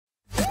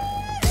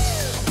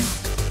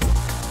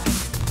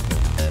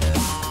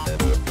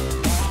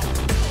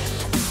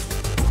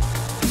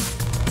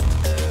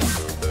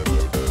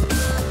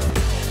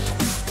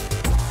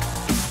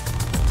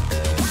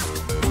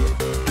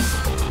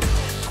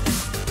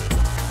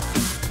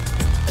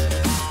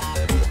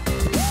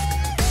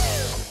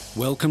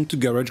Welcome to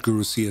Garage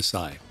Guru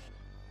CSI.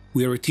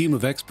 We are a team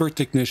of expert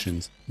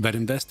technicians that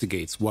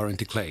investigates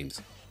warranty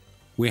claims.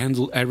 We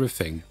handle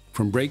everything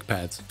from brake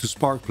pads to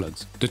spark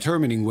plugs,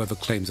 determining whether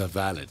claims are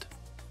valid.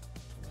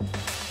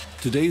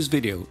 Today's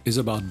video is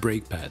about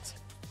brake pads,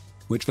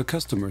 which the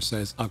customer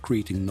says are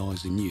creating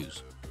noise in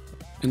use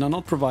and are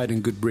not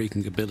providing good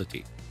braking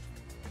ability.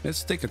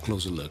 Let's take a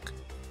closer look.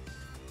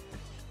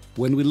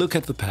 When we look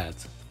at the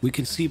pads, we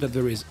can see that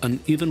there is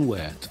uneven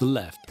wear to the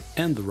left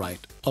and the right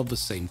of the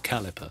same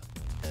caliper.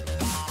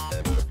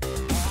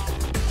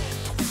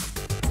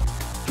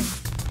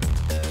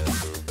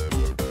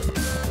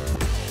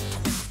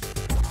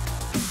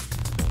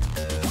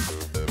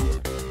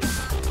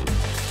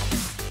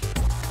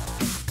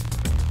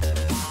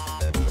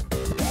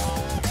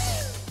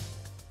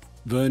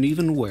 The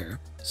uneven wear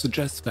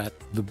suggests that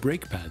the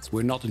brake pads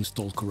were not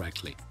installed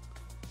correctly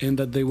and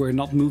that they were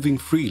not moving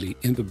freely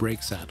in the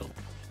brake saddle.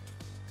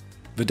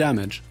 The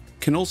damage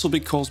can also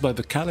be caused by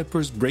the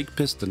caliper's brake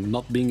piston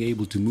not being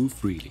able to move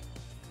freely,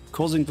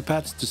 causing the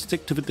pads to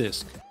stick to the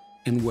disc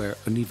and wear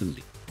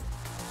unevenly.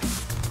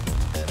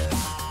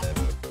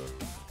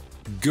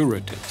 Guru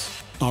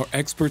Tips are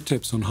expert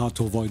tips on how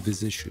to avoid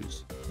these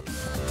issues.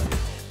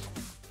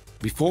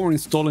 Before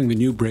installing the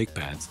new brake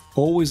pads,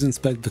 always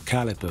inspect the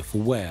caliper for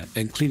wear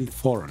and clean it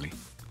thoroughly.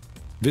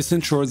 This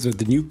ensures that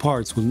the new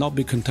parts will not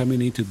be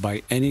contaminated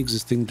by any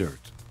existing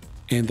dirt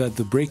and that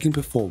the braking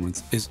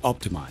performance is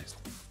optimized.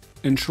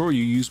 Ensure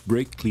you use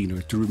brake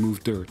cleaner to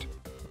remove dirt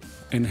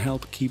and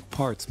help keep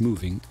parts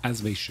moving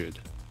as they should.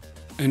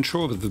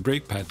 Ensure that the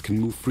brake pad can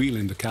move freely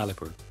in the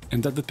caliper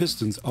and that the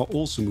pistons are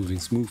also moving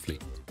smoothly.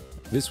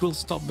 This will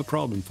stop the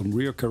problem from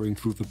reoccurring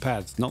through the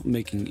pads not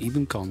making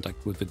even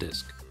contact with the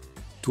disc.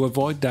 To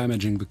avoid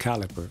damaging the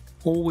caliper,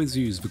 always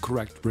use the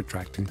correct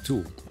retracting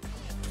tool.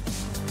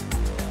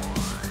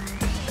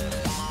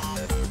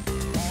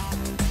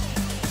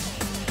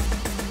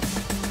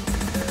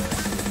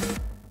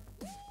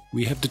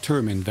 We have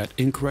determined that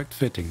incorrect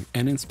fitting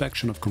and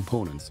inspection of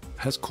components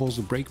has caused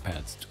the brake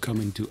pads to come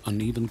into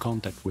uneven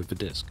contact with the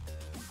disc.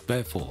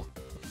 Therefore,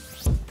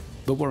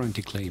 the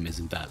warranty claim is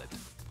invalid.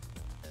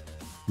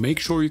 Make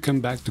sure you come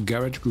back to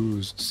Garage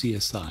Guru's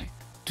CSI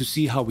to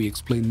see how we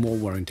explain more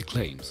warranty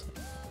claims.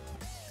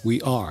 We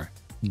are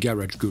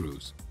Garage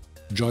Gurus.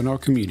 Join our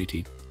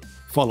community,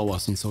 follow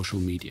us on social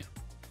media.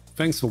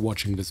 Thanks for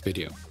watching this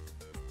video.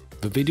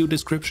 The video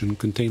description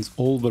contains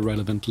all the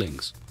relevant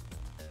links.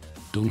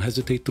 Don't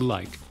hesitate to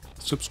like,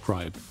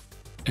 subscribe,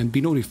 and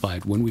be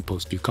notified when we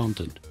post new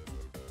content.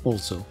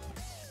 Also,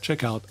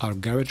 check out our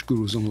Garage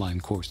Gurus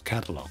online course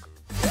catalog.